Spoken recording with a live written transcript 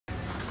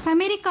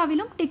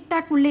அமெரிக்காவிலும்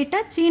டிக்டாக்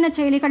உள்ளிட்ட சீன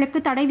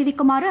செயலிகளுக்கு தடை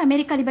விதிக்குமாறு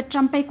அமெரிக்க அதிபர்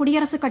டிரம்பை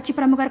குடியரசுக் கட்சி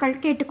பிரமுகர்கள்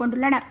கேட்டுக்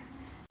கொண்டுள்ளனர்.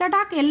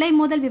 லடாக் எல்லை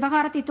மோதல்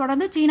விவகாரத்தை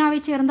தொடர்ந்து சீனாவைச்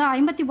சேர்ந்த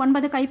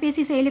 59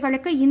 கைபேசி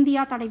செயலிகளுக்கு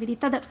இந்தியா தடை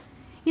விதித்தது.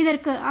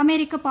 இதற்கு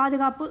அமெரிக்க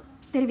பாதுகாப்பு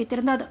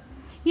தெரிவித்திருந்தது.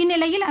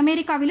 இந்நிலையில்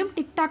அமெரிக்காவிலும்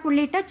டிக்டாக்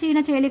உள்ளிட்ட சீன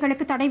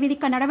செயலிகளுக்கு தடை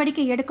விதிக்க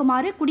நடவடிக்கை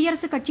எடுக்குமாறு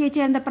குடியரசுக் கட்சியைச்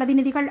சேர்ந்த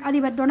பிரதிநிதிகள்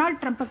அதிபர் டொனால்டு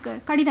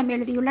டிரம்புக்கு கடிதம்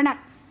எழுதியுள்ளனர்.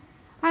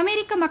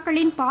 அமெரிக்க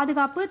மக்களின்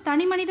பாதுகாப்பு,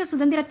 தனிமனித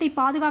சுதந்திரத்தை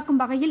பாதுகாக்கும்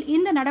வகையில்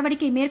இந்த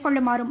நடவடிக்கை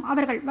மேற்கொள்ளுமாறும்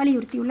அவர்கள்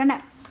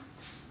வலியுறுத்தியுள்ளனர்.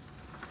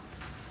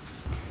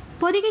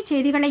 பொதிகை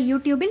செய்திகளை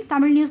யூடியூபில்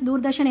தமிழ் நியூஸ்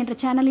தூர்தர்ஷன் என்ற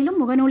சேனலிலும்,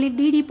 முகநூலில்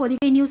டிடி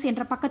பொதிகை நியூஸ்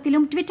என்ற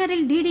பக்கத்திலும்,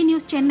 ட்விட்டரில் டிடி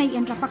நியூஸ் சென்னை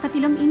என்ற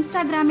பக்கத்திலும்,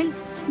 இன்ஸ்டாகிராமில்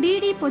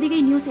டிடி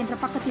பொதிகை நியூஸ் என்ற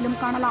பக்கத்திலும்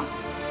காணலாம்.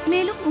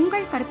 மேலும்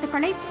உங்கள்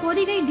கருத்துக்களை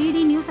பொதிகை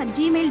dd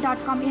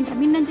news@gmail.com என்ற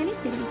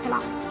மின்னஞ்சலில்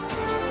தெரிவிக்கலாம்.